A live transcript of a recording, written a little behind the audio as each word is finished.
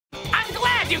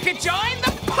you could join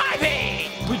the party!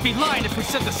 We'd be lying if we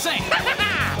said the same.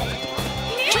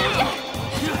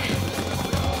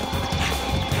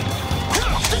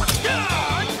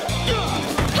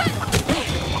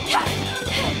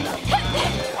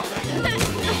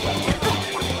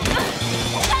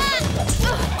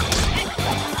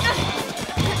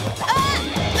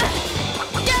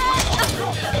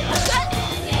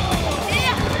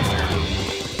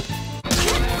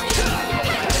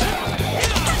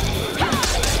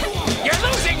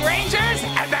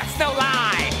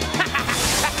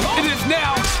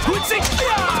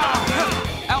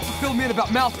 Alpha filled me in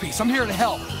about Mouthpiece. I'm here to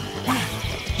help.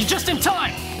 You're just in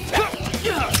time.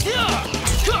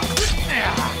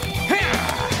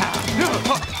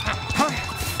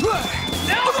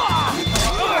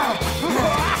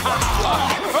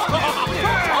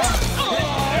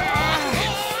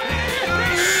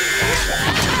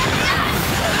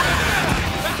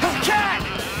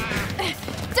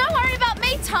 Don't worry about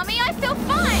me, Tommy. I feel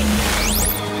fine.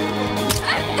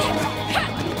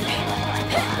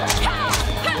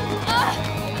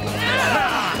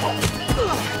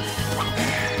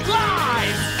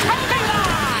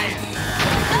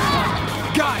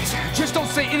 Guys, just don't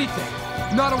say anything.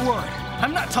 Not a word.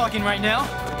 I'm not talking right now.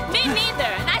 Me neither,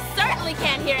 and I certainly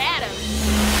can't hear Adam.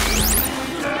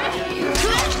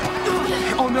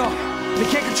 Oh no, they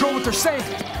can't control what they're saying.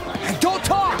 Don't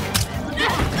talk!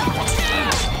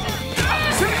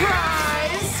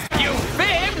 Surprise! You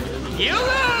fib, you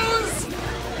lose!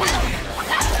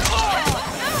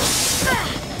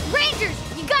 Rangers,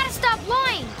 you gotta stop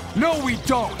lying. No, we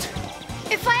don't.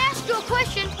 If I ask you a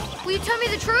question, will you tell me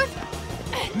the truth?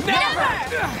 Never!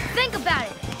 Think about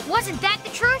it. Wasn't that the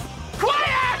truth?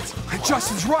 Quiet!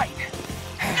 Justin's right.